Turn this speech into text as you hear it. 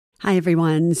Hi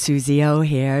everyone, Suze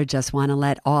here. Just want to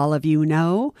let all of you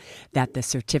know that the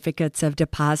certificates of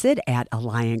deposit at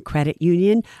Alliant Credit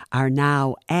Union are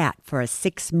now at, for a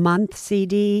 6-month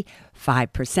CD,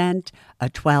 5%, a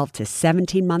 12 to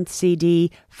 17-month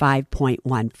CD,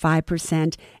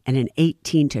 5.15%, and an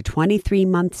 18 to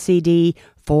 23-month CD,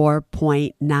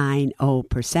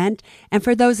 4.90%. And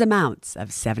for those amounts of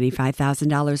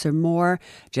 $75,000 or more,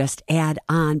 just add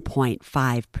on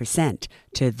 0.5%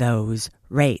 to those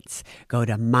rates. Go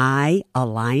to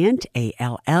myalliant,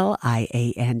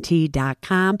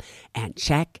 ALLIANT.com and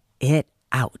check it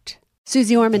out.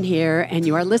 Suze Orman here, and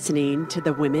you are listening to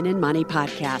the Women in Money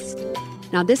podcast.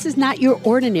 Now, this is not your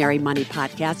ordinary money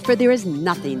podcast, for there is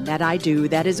nothing that I do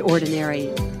that is ordinary.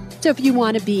 So if you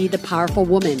want to be the powerful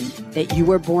woman that you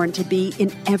were born to be in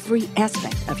every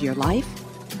aspect of your life,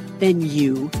 then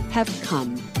you have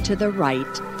come to the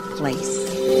right place.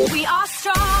 We are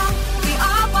strong, we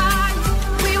are wise,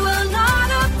 we will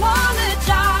not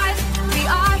apologize. We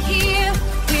are here,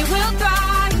 we will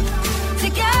thrive,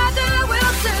 together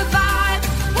we'll survive.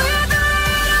 We're the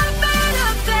little bit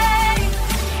of faith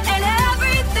and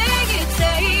everything it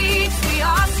takes. We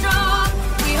are strong,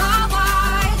 we are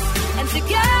wise, and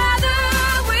together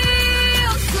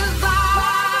we'll survive.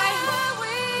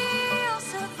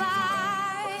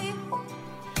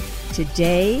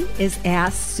 Today is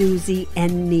Ask Suze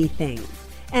Anything.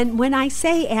 And when I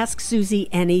say Ask Suze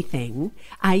Anything,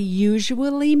 I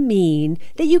usually mean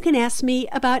that you can ask me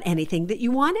about anything that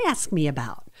you want to ask me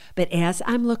about. But as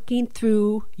I'm looking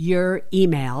through your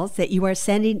emails that you are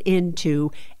sending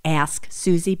into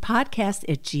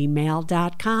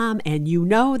AskSuzePodcast@gmail.com, and you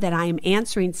know that I am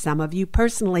answering some of you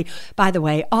personally. By the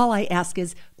way, all I ask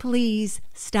is please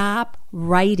stop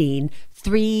writing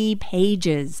 3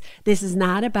 pages. This is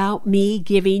not about me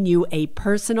giving you a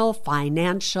personal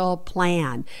financial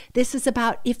plan. This is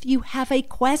about if you have a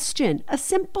question, a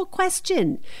simple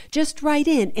question, just write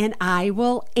in and I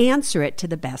will answer it to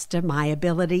the best of my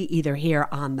ability, either here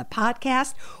on the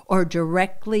podcast or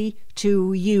directly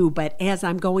to you. But as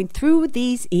I'm going through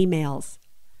these emails,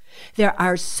 there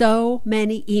are so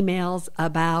many emails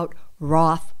about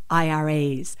Roth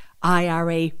IRAs,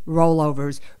 IRA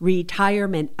rollovers,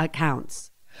 retirement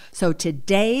accounts. So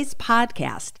today's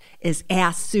podcast is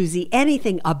Ask Suze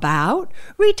Anything about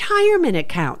retirement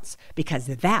accounts, because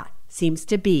that seems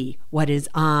to be what is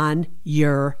on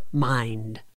your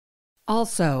mind.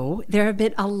 Also, there have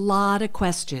been a lot of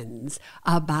questions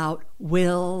about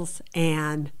wills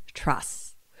and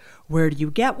trusts. Where do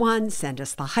you get one? Send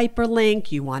us the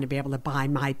hyperlink. You want to be able to buy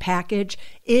my package.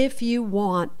 If you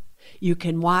want, you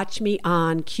can watch me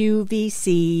on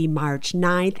QVC March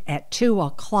 9th at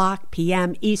 2:00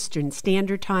 p.m. Eastern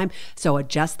Standard Time. So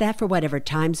adjust that for whatever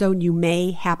time zone you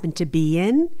may happen to be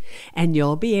in, and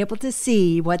you'll be able to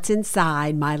see what's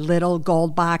inside my little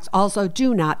gold box. Also,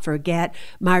 do not forget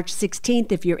March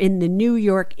 16th, if you're in the New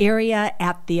York area,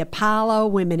 at the Apollo,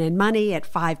 Women in Money at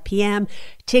 5 p.m.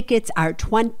 Tickets are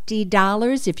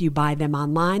 $20 if you buy them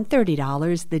online,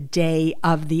 $30 the day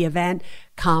of the event.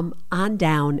 Come on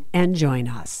down and join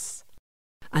us.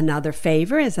 Another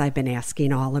favor, as I've been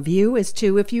asking all of you, is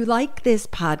to, if you like this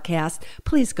podcast,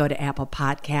 please go to Apple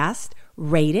Podcast,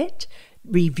 rate it,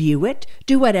 review it,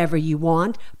 do whatever you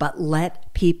want, but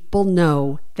let people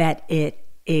know that it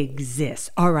exists.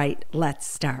 All right, let's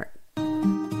start.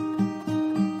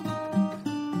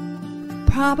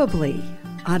 Probably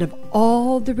out of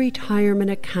all the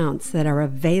retirement accounts that are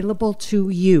available to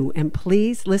you, and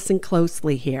please listen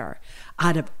closely here,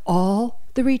 out of all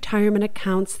the retirement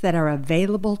accounts that are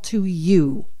available to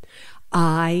you,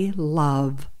 I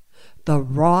love the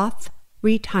Roth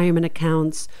retirement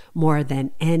accounts more than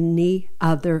any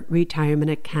other retirement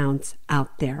accounts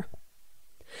out there.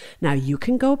 Now, you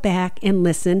can go back and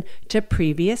listen to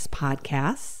previous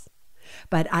podcasts,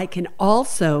 but I can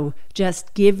also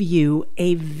just give you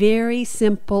a very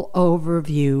simple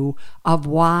overview of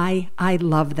why I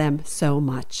love them so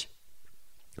much.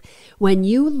 When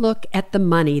you look at the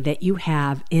money that you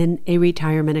have in a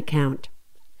retirement account,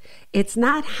 it's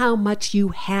not how much you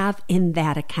have in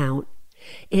that account.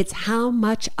 It's how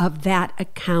much of that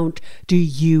account do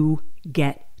you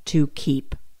get to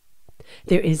keep.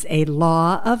 There is a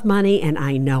law of money, and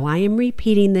I know I am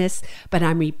repeating this, but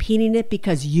I'm repeating it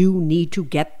because you need to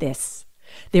get this.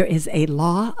 There is a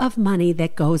law of money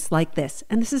that goes like this,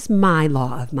 and this is my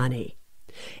law of money.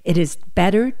 It is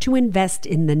better to invest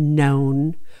in the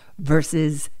known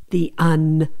versus the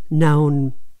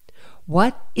unknown.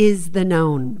 What is the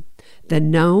known? The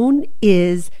known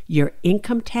is your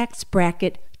income tax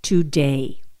bracket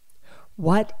today.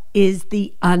 What is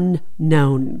the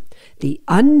unknown? The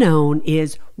unknown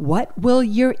is, what will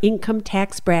your income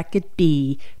tax bracket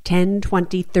be 10,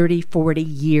 20, 30, 40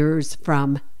 years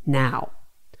from now?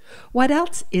 What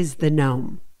else is the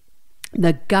known?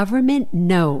 The government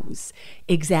knows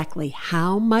exactly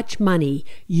how much money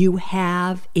you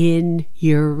have in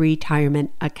your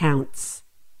retirement accounts.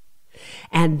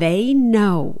 And they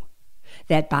know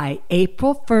that by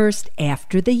April 1st,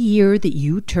 after the year that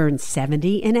you turn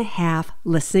 70 and a half,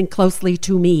 listen closely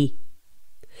to me,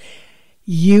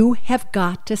 you have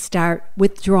got to start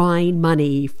withdrawing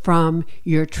money from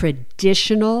your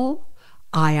traditional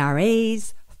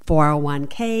IRAs,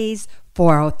 401ks,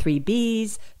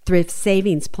 403bs, thrift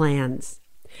savings plans.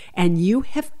 And you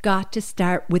have got to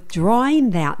start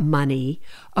withdrawing that money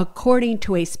according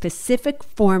to a specific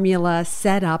formula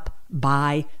set up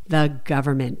by the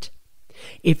government.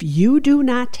 If you do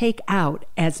not take out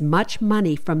as much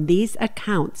money from these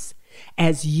accounts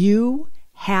as you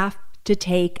have to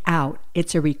take out,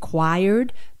 it's a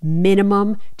required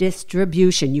minimum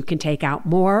distribution. You can take out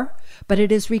more, but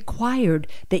it is required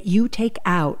that you take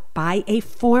out by a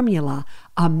formula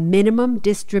a minimum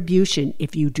distribution.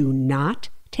 If you do not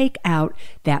take out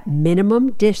that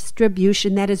minimum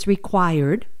distribution that is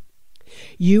required,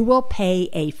 you will pay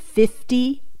a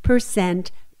 50%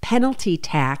 penalty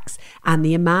tax on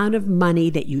the amount of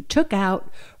money that you took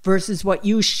out versus what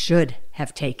you should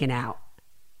have taken out.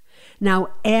 Now,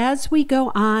 as we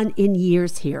go on in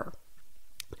years here,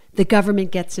 the government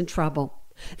gets in trouble.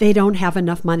 They don't have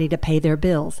enough money to pay their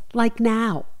bills. Like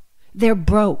now, they're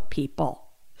broke, people.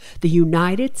 The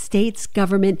United States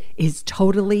government is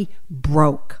totally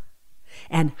broke.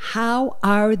 And how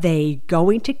are they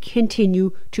going to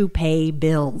continue to pay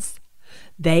bills?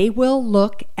 They will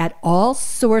look at all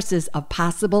sources of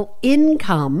possible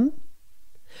income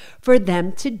for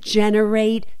them to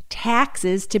generate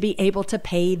taxes to be able to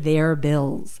pay their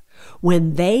bills.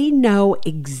 When they know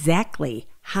exactly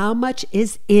how much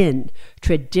is in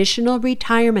traditional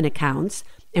retirement accounts,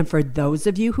 and for those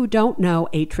of you who don't know,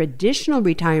 a traditional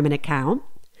retirement account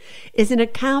is an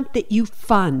account that you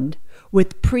fund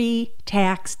with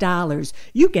pre-tax dollars.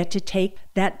 You get to take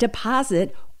that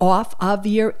deposit off of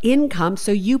your income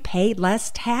so you pay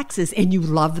less taxes, and you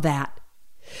love that.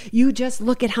 You just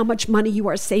look at how much money you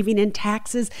are saving in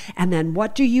taxes, and then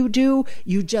what do?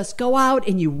 You just go out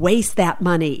and you waste that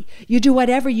money. You do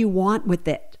whatever you want with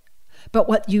it. But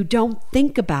what you don't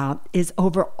think about is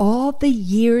over all the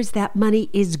years that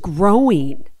money is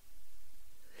growing,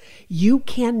 you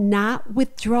cannot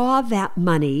withdraw that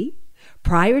money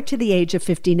prior to the age of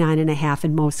 59 and a half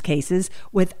in most cases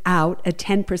without a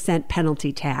 10%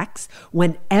 penalty tax.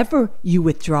 Whenever you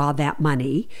withdraw that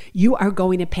money, you are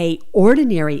going to pay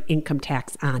ordinary income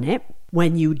tax on it.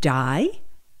 When you die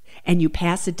and you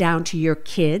pass it down to your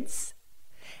kids,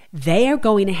 they are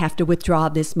going to have to withdraw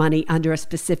this money under a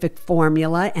specific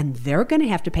formula, and they're going to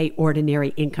have to pay ordinary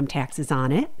income taxes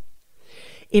on it.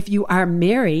 If you are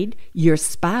married, your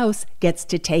spouse gets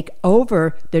to take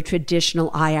over the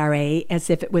traditional IRA as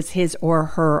if it was his or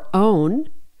her own.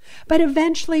 But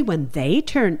eventually, when they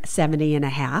turn 70 and a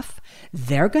half,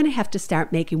 they're going to have to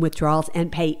start making withdrawals and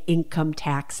pay income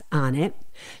tax on it.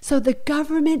 So the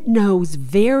government knows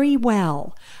very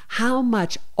well how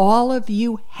much all of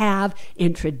you have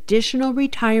in traditional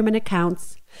retirement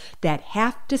accounts that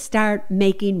have to start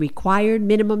making required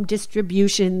minimum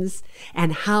distributions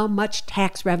and how much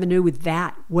tax revenue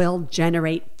that will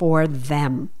generate for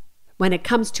them. When it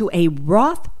comes to a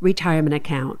Roth retirement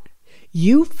account,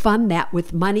 you fund that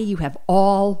with money you have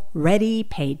already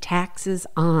paid taxes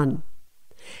on.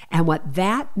 And what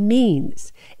that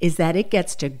means is that it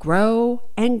gets to grow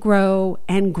and grow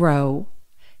and grow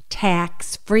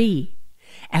tax-free.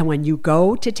 And when you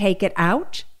go to take it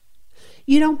out,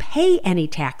 you don't pay any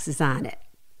taxes on it.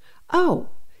 Oh,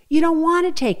 you don't want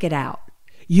to take it out.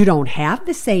 You don't have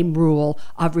the same rule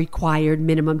of required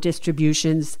minimum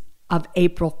distributions of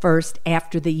April 1st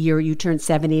after the year you turn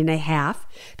 70 and a half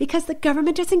because the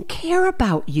government doesn't care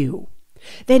about you.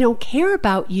 They don't care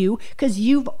about you because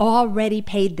you've already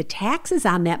paid the taxes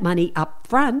on that money up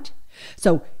front.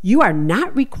 So you are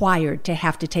not required to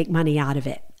have to take money out of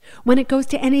it. When it goes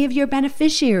to any of your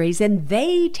beneficiaries and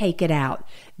they take it out,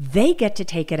 they get to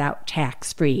take it out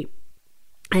tax-free.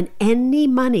 And any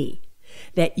money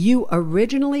that you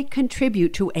originally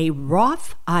contribute to a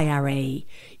Roth IRA,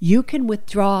 you can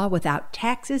withdraw without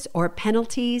taxes or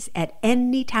penalties at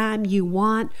any time you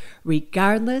want,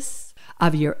 regardless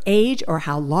of your age or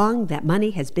how long that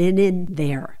money has been in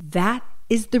there. That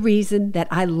is the reason that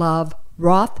I love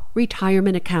Roth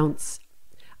retirement accounts.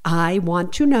 I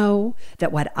want to know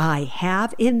that what I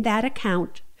have in that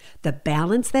account, The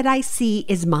balance that I see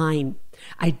is mine.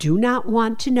 I do not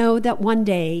want to know that one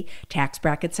day tax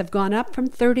brackets have gone up from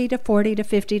 30 to 40 to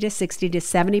 50 to 60 to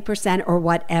 70% or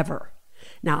whatever.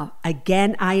 Now,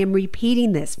 again, I am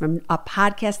repeating this from a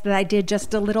podcast that I did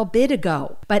just a little bit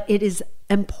ago, but it is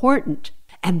important,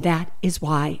 and that is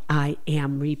why I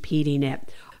am repeating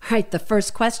it. All right, the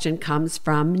first question comes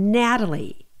from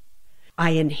Natalie.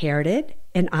 I inherited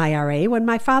an IRA when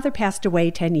my father passed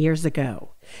away 10 years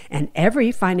ago, and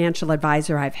every financial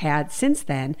advisor I've had since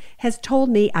then has told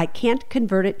me I can't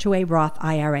convert it to a Roth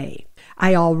IRA.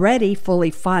 I already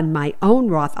fully fund my own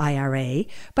Roth IRA,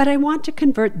 but I want to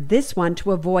convert this one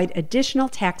to avoid additional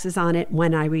taxes on it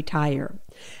when I retire.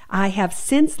 I have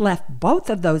since left both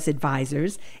of those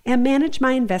advisors and manage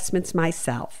my investments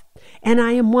myself. And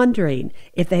I am wondering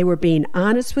if they were being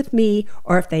honest with me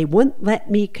or if they wouldn't let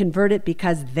me convert it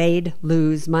because they'd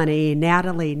lose money.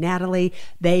 Natalie,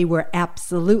 they were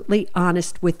absolutely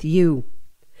honest with you.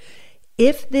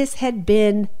 If this had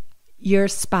been your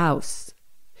spouse,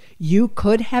 you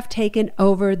could have taken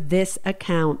over this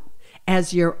account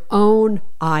as your own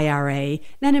IRA,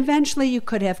 then eventually you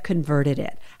could have converted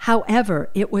it. However,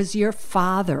 it was your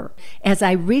father. As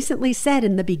I recently said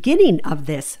in the beginning of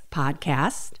this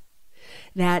podcast,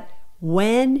 that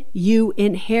when you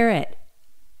inherit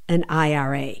an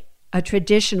IRA, a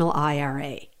traditional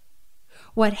IRA,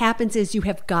 what happens is you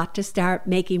have got to start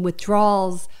making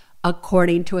withdrawals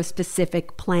according to a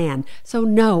specific plan. So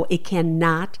no, it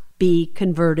cannot be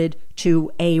converted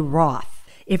to a Roth.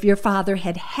 If your father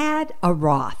had had a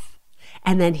Roth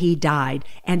and then he died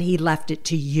and he left it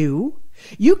to you,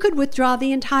 you could withdraw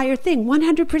the entire thing,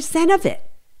 100% of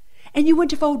it. And you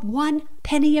wouldn't have owed 1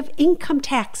 penny of income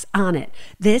tax on it.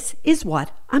 This is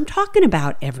what I'm talking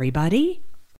about, everybody.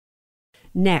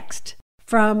 Next,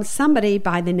 from somebody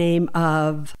by the name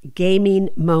of Gaming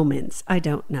Moments. I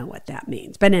don't know what that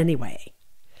means, but anyway,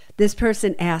 this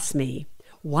person asked me,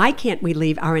 why can't we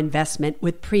leave our investment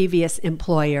with previous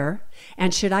employer,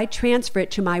 and should I transfer it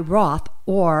to my Roth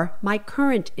or my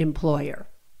current employer?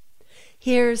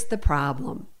 Here's the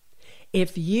problem.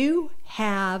 If you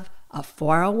have a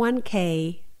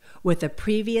 401k with a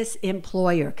previous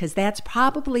employer, because that's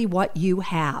probably what you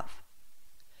have,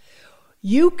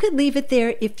 you could leave it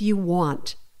there if you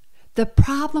want. The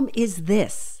problem is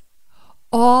this.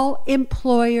 All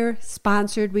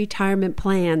employer-sponsored retirement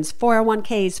plans,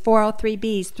 401ks,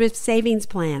 403bs, thrift savings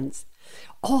plans,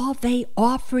 all they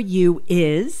offer you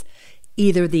is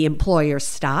either the employer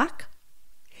stock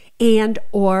and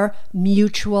or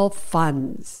mutual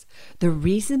funds. The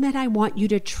reason that I want you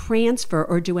to transfer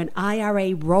or do an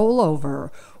IRA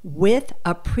rollover with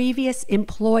a previous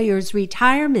employer's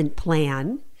retirement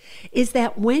plan is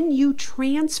that when you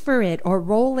transfer it or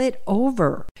roll it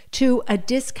over to a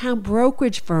discount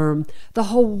brokerage firm, the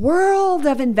whole world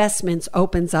of investments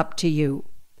opens up to you.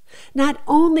 Not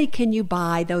only can you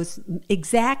buy those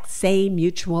exact same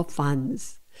mutual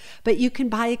funds, but you can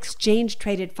buy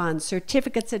exchange-traded funds,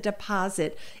 certificates of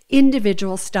deposit,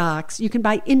 individual stocks. You can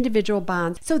buy individual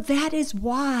bonds. So that is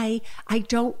why I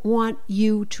don't want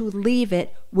you to leave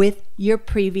it with your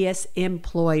previous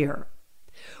employer.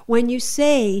 When you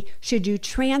say, should you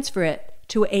transfer it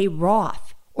to a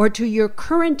Roth or to your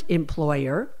current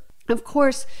employer, of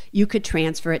course, you could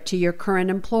transfer it to your current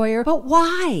employer, but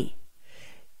why?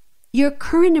 Your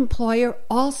current employer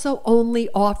also only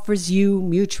offers you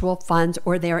mutual funds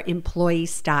or their employee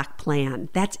stock plan.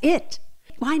 That's it.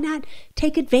 Why not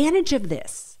take advantage of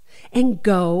this and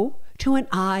go to an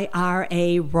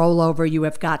IRA rollover? You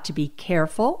have got to be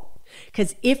careful,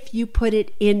 because if you put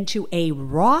it into a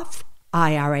Roth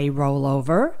IRA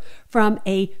rollover from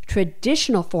a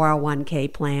traditional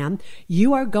 401k plan,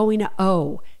 you are going to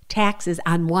owe taxes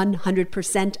on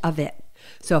 100% of it.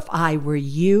 So if I were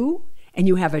you and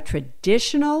you have a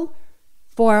traditional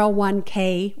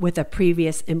 401k with a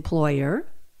previous employer,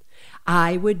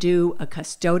 I would do a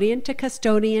custodian to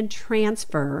custodian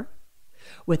transfer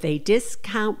with a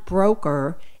discount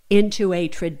broker into a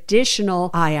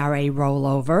traditional IRA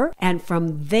rollover, and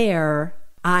from there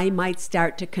I might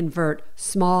start to convert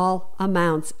small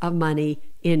amounts of money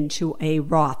into a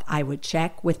Roth. I would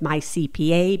check with my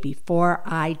CPA before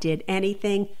I did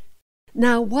anything.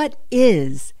 Now, what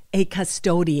is a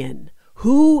custodian?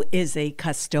 Who is a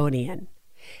custodian?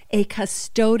 A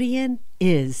custodian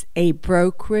is a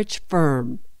brokerage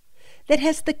firm that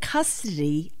has the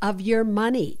custody of your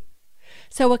money.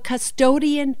 So a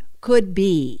custodian could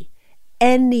be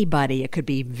anybody. It could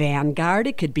be Vanguard,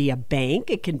 it could be a bank,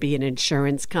 it could be an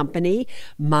insurance company.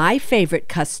 My favorite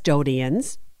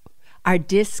custodians are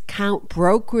discount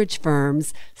brokerage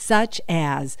firms such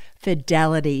as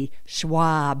Fidelity,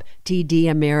 Schwab, TD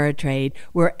Ameritrade,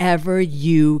 wherever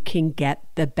you can get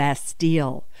the best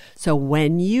deal. So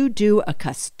when you do a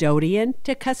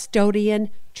custodian-to-custodian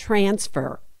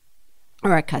transfer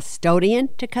or a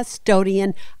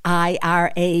custodian-to-custodian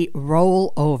IRA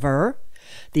rollover,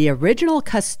 the original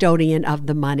custodian of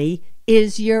the money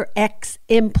is your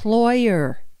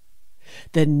ex-employer.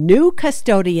 The new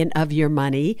custodian of your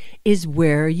money is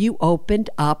where you opened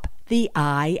up the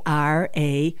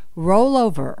IRA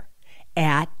rollover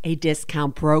at a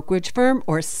discount brokerage firm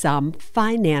or some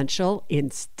financial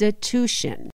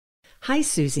institution. Hi,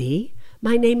 Suze.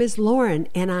 My name is Lauren,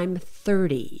 and I'm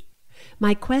 30.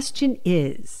 My question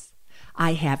is,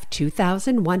 I have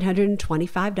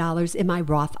 $2,125 in my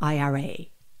Roth IRA.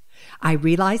 I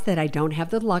realize that I don't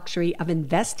have the luxury of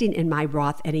investing in my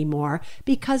Roth anymore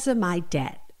because of my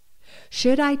debt.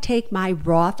 Should I take my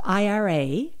Roth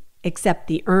IRA, accept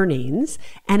the earnings,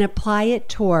 and apply it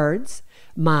towards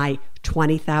my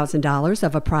 $20,000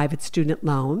 of a private student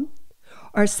loan,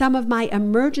 or some of my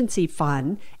emergency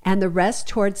fund and the rest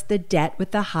towards the debt with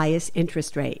the highest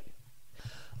interest rate?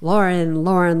 Lauren,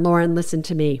 listen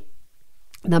to me.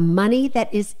 The money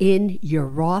that is in your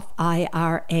Roth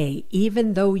IRA,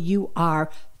 even though you are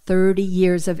 30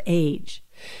 years of age,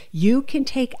 you can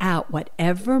take out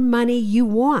whatever money you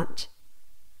want,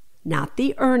 not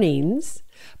the earnings,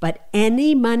 but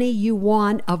any money you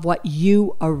want of what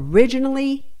you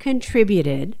originally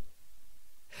contributed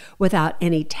without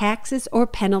any taxes or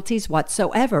penalties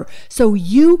whatsoever. So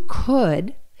you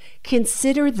could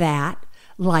consider that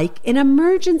like an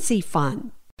emergency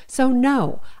fund. So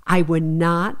no, I would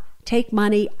not take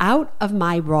money out of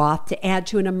my Roth to add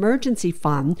to an emergency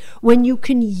fund when you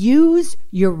can use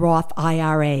your Roth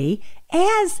IRA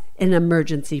as an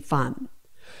emergency fund.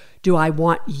 Do I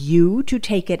want you to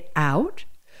take it out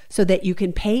so that you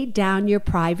can pay down your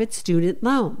private student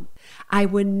loan? I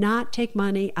would not take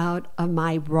money out of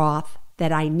my Roth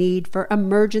that I need for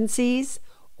emergencies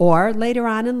or later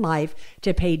on in life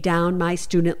to pay down my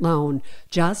student loan.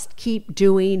 Just keep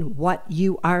doing what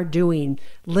you are doing.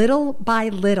 Little by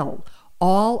little,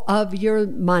 all of your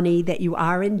money that you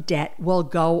are in debt will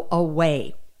go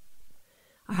away.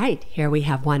 All right, here we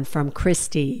have one from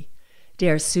Christy.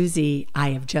 Dear Suze, I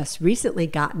have just recently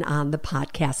gotten on the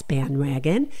podcast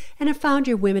bandwagon and have found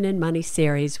your Women in Money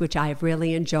series, which I have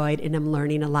really enjoyed and am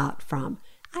learning a lot from.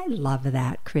 I love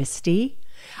that, Christy.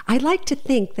 I like to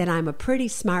think that I'm a pretty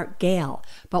smart gal,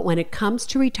 but when it comes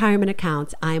to retirement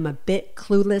accounts, I am a bit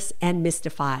clueless and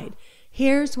mystified.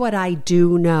 Here's what I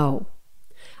do know.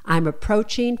 I'm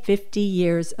approaching 50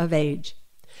 years of age.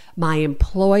 My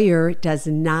employer does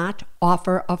not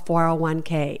offer a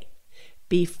 401k.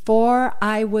 Before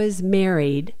I was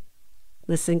married,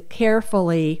 listen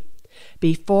carefully,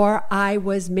 before I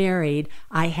was married,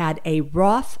 I had a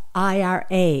Roth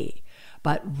IRA,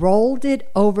 but rolled it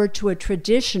over to a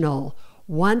traditional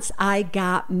once I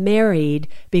got married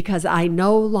because I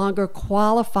no longer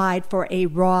qualified for a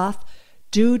Roth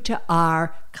due to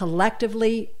our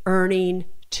collectively earning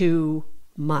too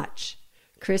much.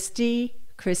 Christy,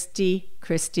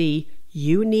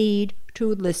 you need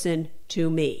to listen to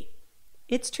me.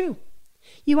 It's true.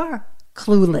 You are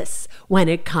clueless when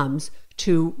it comes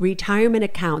to retirement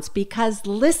accounts because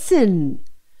listen,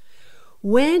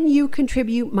 when you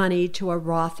contribute money to a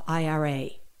Roth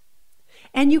IRA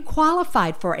and you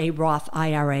qualified for a Roth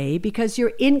IRA because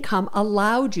your income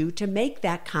allowed you to make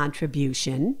that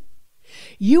contribution,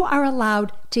 you are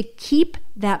allowed to keep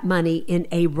that money in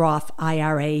a Roth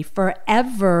IRA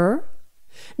forever,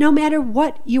 no matter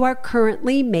what you are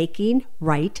currently making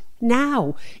right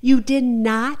now. You did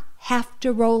not have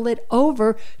to roll it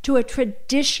over to a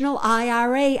traditional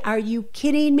IRA. Are you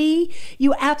kidding me?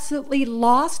 You absolutely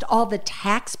lost all the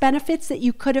tax benefits that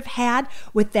you could have had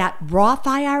with that Roth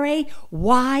IRA.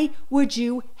 Why would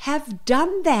you have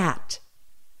done that?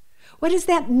 What does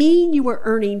that mean you were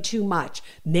earning too much?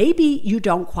 Maybe you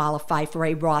don't qualify for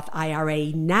a Roth IRA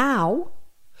now,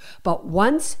 but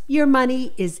once your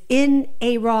money is in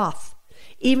a Roth,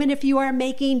 even if you are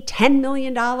making $10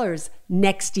 million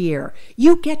next year,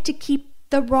 you get to keep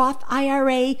the Roth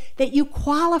IRA that you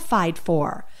qualified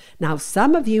for. Now,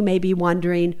 some of you may be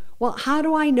wondering, well, how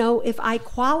do I know if I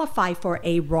qualify for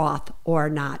a Roth or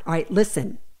not? All right,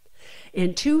 listen.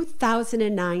 In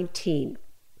 2019,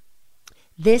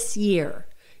 this year,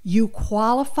 you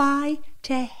qualify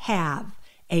to have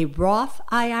a Roth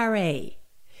IRA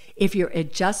if your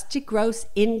adjusted gross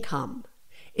income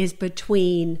is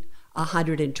between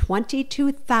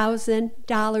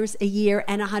 $122,000 a year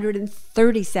and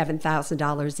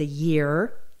 $137,000 a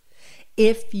year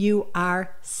if you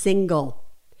are single.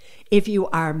 If you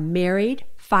are married,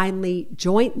 finally,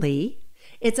 jointly,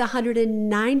 it's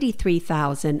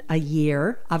 $193,000 a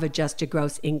year of adjusted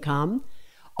gross income,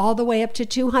 all the way up to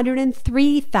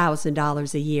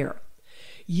 $203,000 a year.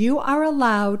 You are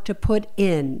allowed to put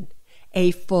in a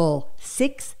full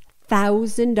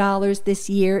 $6,000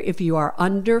 this year if you are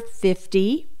under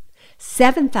 50,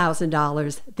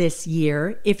 $7,000 this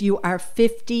year if you are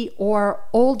 50 or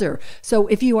older. So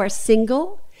if you are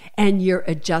single and your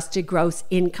adjusted gross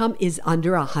income is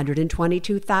under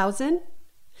 $122,000,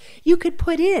 you could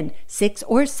put in $6,000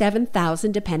 or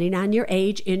 $7,000 depending on your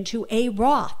age into a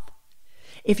Roth.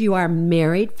 If you are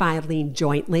married filing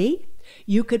jointly,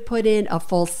 you could put in a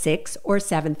full $6,000 or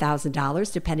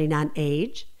 $7,000 depending on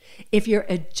age. If your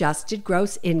adjusted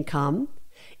gross income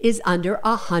is under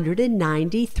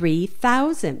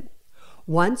 $193,000.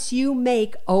 Once you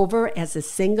make over as a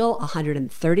single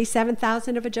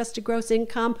 $137,000 of adjusted gross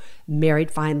income, married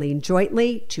filing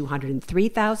jointly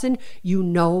 $203,000, you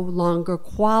no longer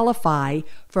qualify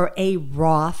for a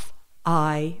Roth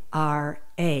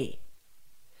IRA.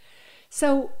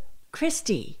 So,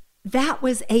 Christy, that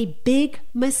was a big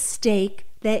mistake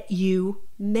that you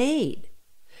made.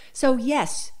 So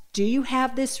yes, do you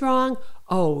have this wrong?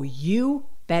 Oh, you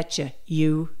betcha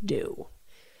you do.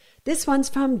 This one's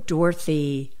from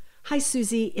Dorothy. Hi,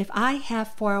 Susie. If I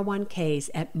have 401ks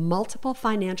at multiple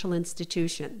financial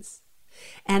institutions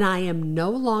and I am no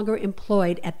longer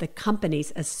employed at the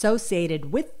companies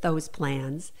associated with those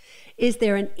plans, is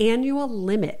there an annual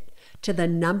limit to the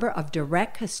number of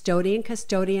direct custodian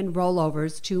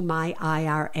rollovers to my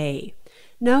IRA?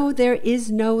 No, there is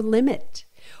no limit.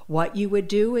 What you would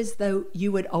do is though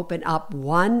you would open up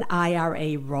one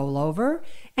IRA rollover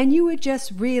and you would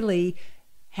just really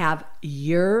have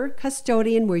your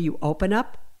custodian where you open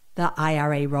up the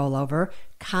IRA rollover,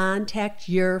 contact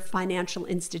your financial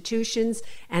institutions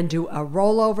and do a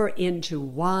rollover into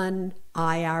one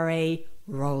IRA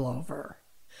rollover.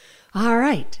 All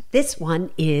right, this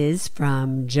one is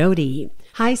from Jody.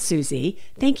 Hi, Susie.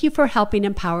 Thank you for helping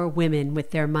empower women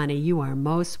with their money. You are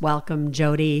most welcome,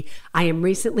 Jody. I am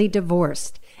recently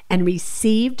divorced and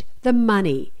received the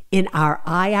money in our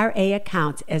IRA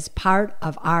accounts as part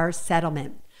of our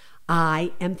settlement.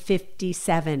 I am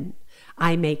 57.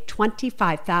 I make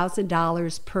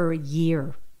 $25,000 per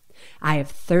year. I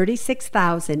have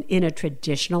 $36,000 in a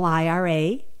traditional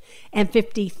IRA and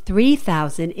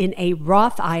 $53,000 in a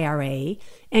Roth IRA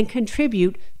and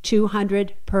contribute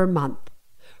 $200 per month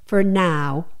for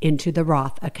now into the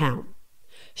Roth account.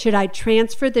 Should I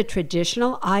transfer the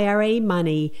traditional IRA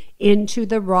money into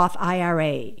the Roth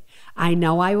IRA? I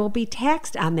know I will be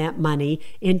taxed on that money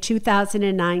in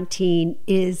 2019.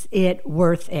 Is it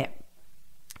worth it?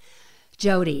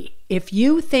 Jody, if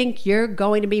you think you're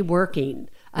going to be working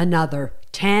another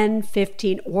 10,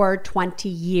 15, or 20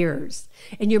 years,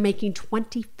 and you're making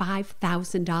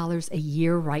 $25,000 a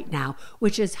year right now,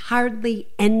 which is hardly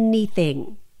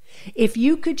anything, if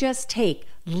you could just take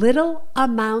little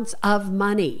amounts of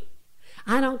money,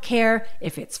 I don't care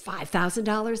if it's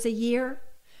 $5,000 a year,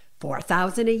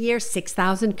 $4,000 a year,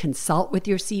 $6,000, consult with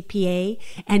your CPA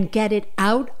and get it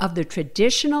out of the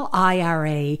traditional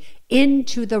IRA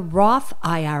into the Roth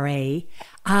IRA,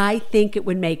 I think it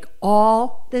would make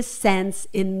all the sense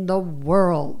in the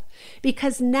world.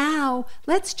 Because now,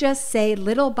 let's just say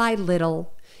little by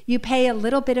little, you pay a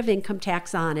little bit of income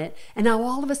tax on it, and now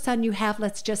all of a sudden you have,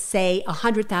 let's just say,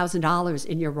 $100,000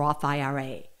 in your Roth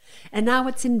IRA. And now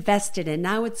it's invested, and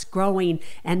now it's growing,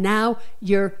 and now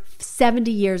you're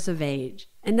 70 years of age.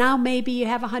 And now maybe you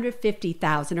have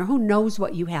 $150,000 or who knows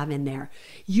what you have in there.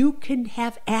 You can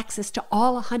have access to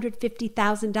all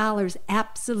 $150,000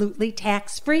 absolutely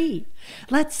tax-free.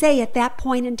 Let's say at that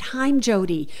point in time,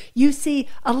 Jody, you see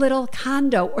a little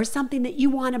condo or something that you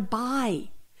want to buy.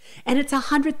 And it's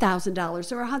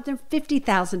 $100,000 or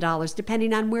 $150,000,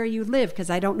 depending on where you live, because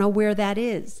I don't know where that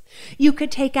is. You could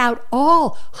take out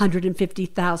all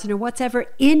 $150,000 or whatever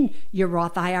in your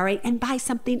Roth IRA and buy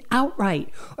something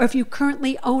outright. Or if you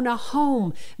currently own a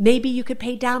home, maybe you could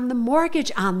pay down the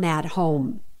mortgage on that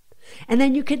home. And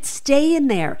then you could stay in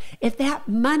there. If that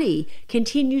money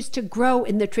continues to grow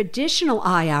in the traditional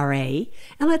IRA,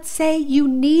 and let's say you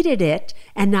needed it,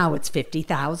 and now it's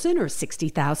 $50,000 or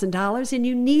 $60,000, and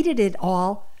you needed it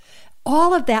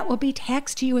all of that will be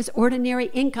taxed to you as ordinary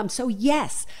income. So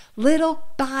yes, little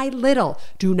by little,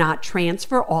 do not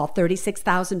transfer all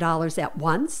 $36,000 at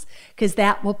once, because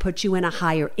that will put you in a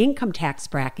higher income tax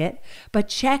bracket. But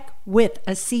check with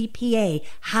a CPA,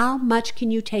 how much can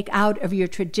you take out of your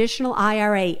traditional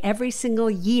IRA every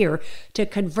single year to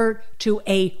convert to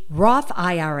a Roth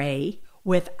IRA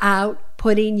without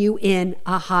putting you in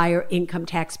a higher income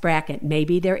tax bracket.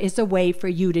 Maybe there is a way for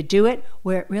you to do it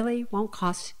where it really won't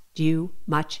cost you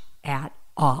much at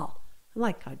all. I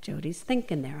like how Jody's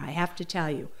thinking there, I have to tell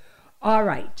you. All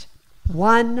right,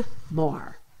 one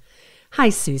more. Hi,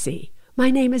 Susie.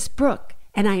 My name is Brooke,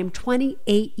 and I am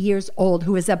 28 years old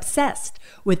who is obsessed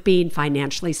with being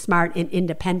financially smart and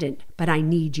independent, but I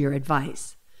need your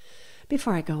advice.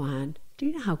 Before I go on, do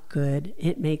you know how good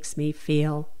it makes me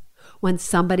feel when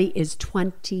somebody is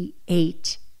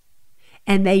 28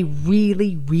 and they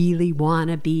really, really want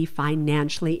to be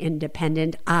financially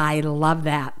independent? I love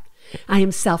that. I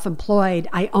am self-employed.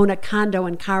 I own a condo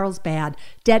in Carlsbad,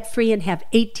 debt-free, and have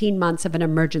 18 months of an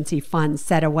emergency fund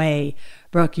set away.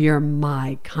 Brooke, you're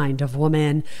my kind of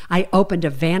woman. I opened a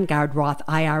Vanguard Roth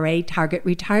IRA target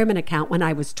retirement account when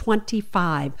I was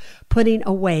 25, putting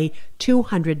away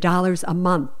 $200 a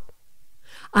month.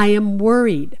 I am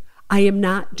worried I am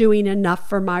not doing enough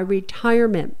for my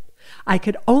retirement. I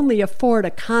could only afford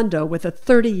a condo with a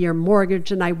 30-year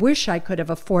mortgage, and I wish I could have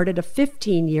afforded a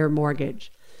 15-year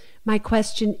mortgage. My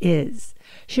question is,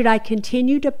 should I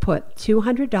continue to put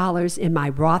 $200 in my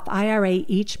Roth IRA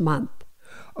each month,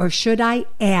 or should I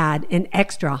add an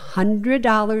extra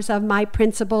 $100 of my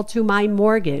principal to my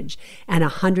mortgage and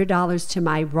 $100 to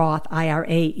my Roth IRA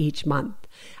each month?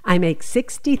 I make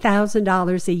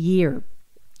 $60,000 a year,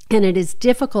 and it is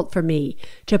difficult for me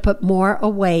to put more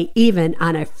away even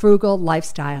on a frugal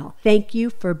lifestyle. Thank you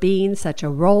for being such a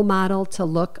role model to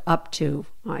look up to.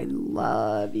 I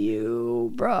love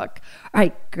you, Brooke. All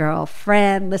right,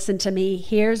 girlfriend, listen to me.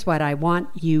 Here's what I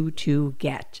want you to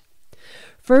get.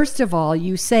 First of all,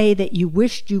 you say that you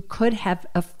wished you could have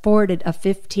afforded a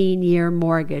 15-year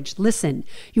mortgage. Listen,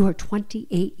 you are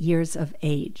 28 years of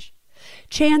age.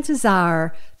 Chances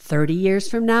are 30 years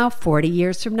from now, 40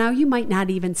 years from now, you might not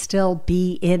even still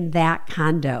be in that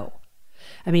condo.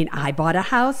 I mean, I bought a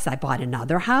house, I bought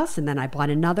another house, and then I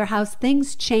bought another house.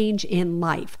 Things change in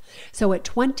life. So at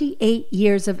 28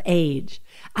 years of age,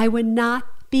 I would not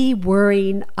be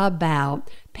worrying about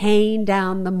paying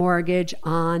down the mortgage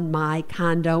on my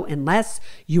condo unless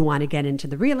you want to get into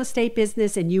the real estate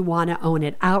business and you want to own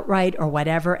it outright or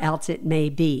whatever else it may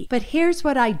be. But here's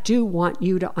what I do want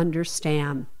you to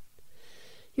understand.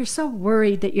 You're so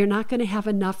worried that you're not going to have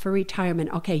enough for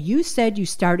retirement. Okay, you said you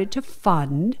started to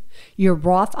fund your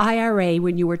Roth IRA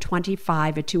when you were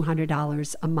 25 at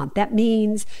 $200 a month. That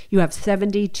means you have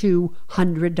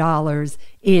 $7,200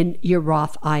 in your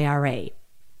Roth IRA.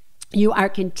 You are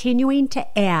continuing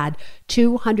to add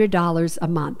 $200 a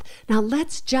month. Now,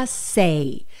 let's just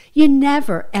say you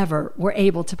never, ever were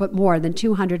able to put more than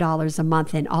 $200 a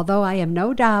month in, although I have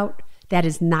no doubt that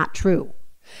is not true.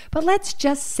 But let's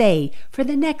just say for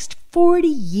the next 40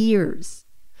 years,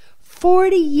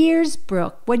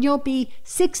 Brooke, when you'll be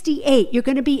 68, you're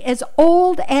going to be as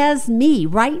old as me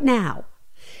right now.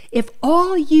 If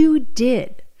all you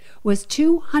did was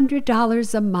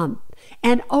 $200 a month,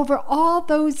 and over all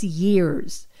those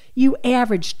years, you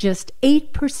averaged just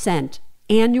 8%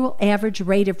 annual average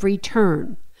rate of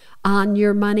return on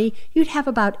your money, you'd have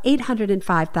about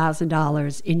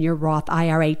 $805,000 in your Roth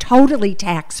IRA, totally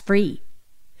tax-free.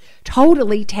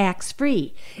 Totally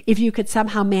tax-free. If you could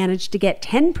somehow manage to get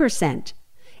 10%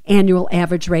 annual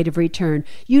average rate of return,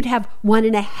 you'd have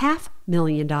 $1.5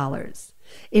 million.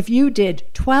 If you did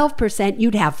 12%,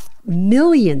 you'd have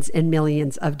millions and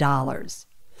millions of dollars.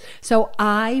 So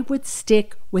I would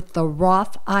stick with the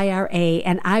Roth IRA,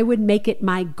 and I would make it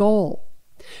my goal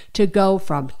to go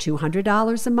from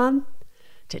 $200 a month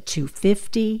to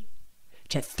 $250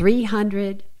 to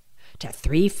 $300 to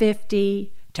 $350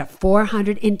 to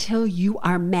 $400 until you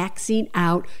are maxing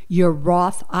out your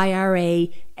Roth IRA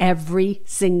every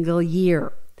single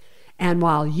year. And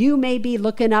while you may be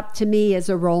looking up to me as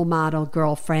a role model,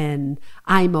 girlfriend,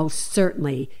 I most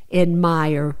certainly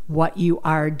admire what you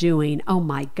are doing. Oh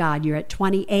my God, you're at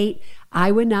 28.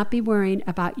 I would not be worrying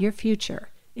about your future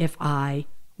if I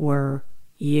were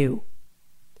you.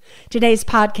 Today's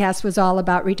podcast was all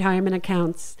about retirement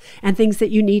accounts and things that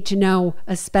you need to know,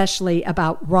 especially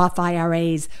about Roth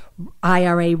IRAs,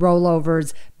 IRA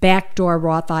rollovers, backdoor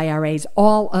Roth IRAs,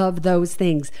 all of those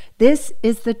things. This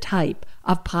is the type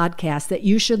of podcast that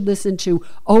you should listen to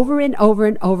over and over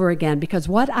and over again, because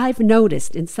what I've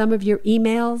noticed in some of your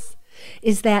emails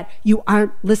is that you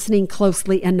aren't listening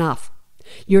closely enough.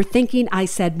 You're thinking I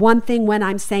said one thing when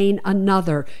I'm saying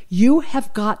another. You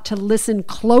have got to listen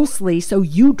closely so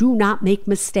you do not make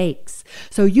mistakes.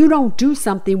 So you don't do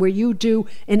something where you do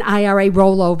an IRA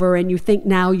rollover and you think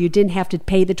now you didn't have to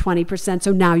pay the 20%,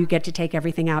 so now you get to take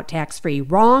everything out tax-free.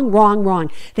 Wrong, wrong, wrong.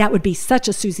 That would be such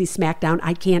a Suze Smackdown,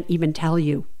 I can't even tell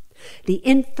you. The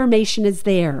information is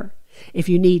there. If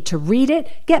you need to read it,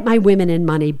 get my Women in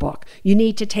Money book. You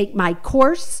need to take my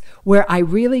course where I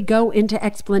really go into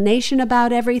explanation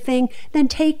about everything, then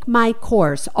take my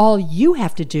course. All you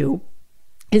have to do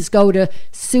is go to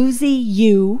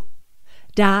SuzeU.com.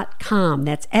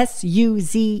 That's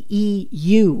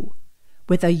SUZEU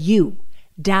with a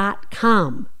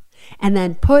U.com. And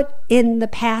then put in the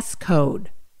passcode,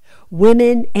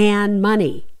 Women and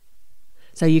Money.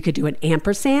 So you could do an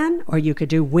ampersand, or you could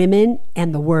do women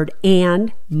and the word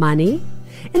and money.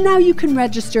 And now you can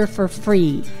register for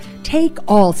free. Take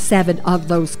all 7 of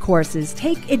those courses.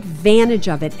 Take advantage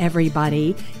of it,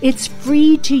 everybody. It's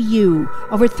free to you.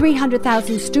 Over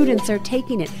 300,000 students are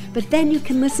taking it. But then you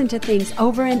can listen to things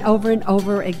over and over and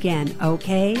over again,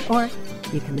 okay? Or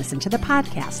you can listen to the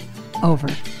podcast over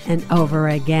and over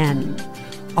again.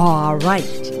 All right.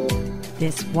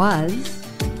 This was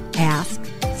Ask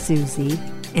Suze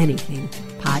Anything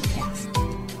podcast.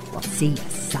 We'll see you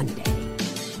Sunday.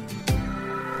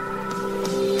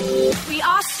 We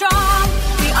are strong,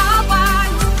 we are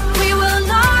wise, we will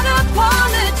not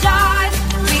apologize.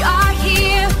 We are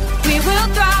here, we will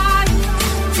thrive,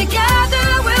 together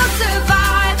we'll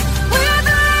survive. With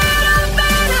a little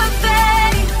bit of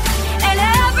faith and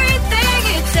everything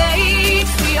it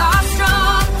takes. We are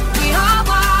strong, we are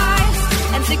wise,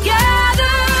 and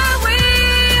together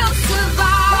we'll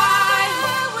survive.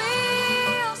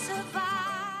 We'll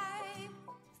survive.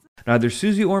 Neither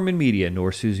Suze Orman Media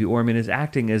nor Suze Orman is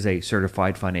acting as a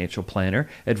certified financial planner,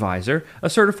 advisor, a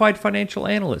certified financial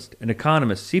analyst, an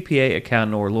economist, CPA,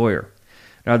 accountant, or lawyer.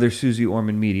 Neither Suze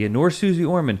Orman Media nor Suze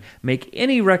Orman make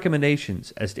any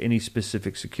recommendations as to any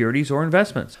specific securities or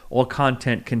investments. All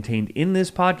content contained in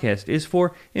this podcast is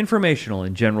for informational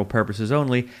and general purposes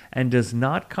only and does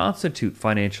not constitute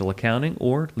financial accounting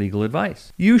or legal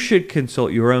advice. You should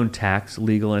consult your own tax,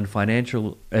 legal, and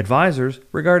financial advisors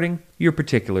regarding your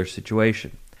particular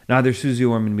situation. Neither Suze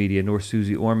Orman Media nor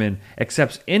Suze Orman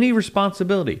accepts any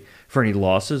responsibility for any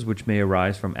losses which may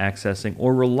arise from accessing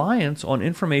or reliance on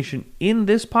information in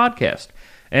this podcast.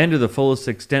 And to the fullest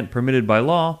extent permitted by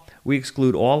law, we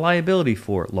exclude all liability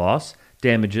for loss,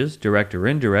 damages, direct or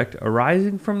indirect,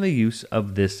 arising from the use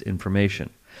of this information.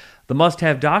 The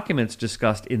must-have documents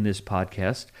discussed in this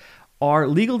podcast are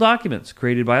legal documents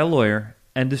created by a lawyer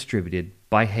and distributed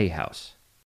by Hay House.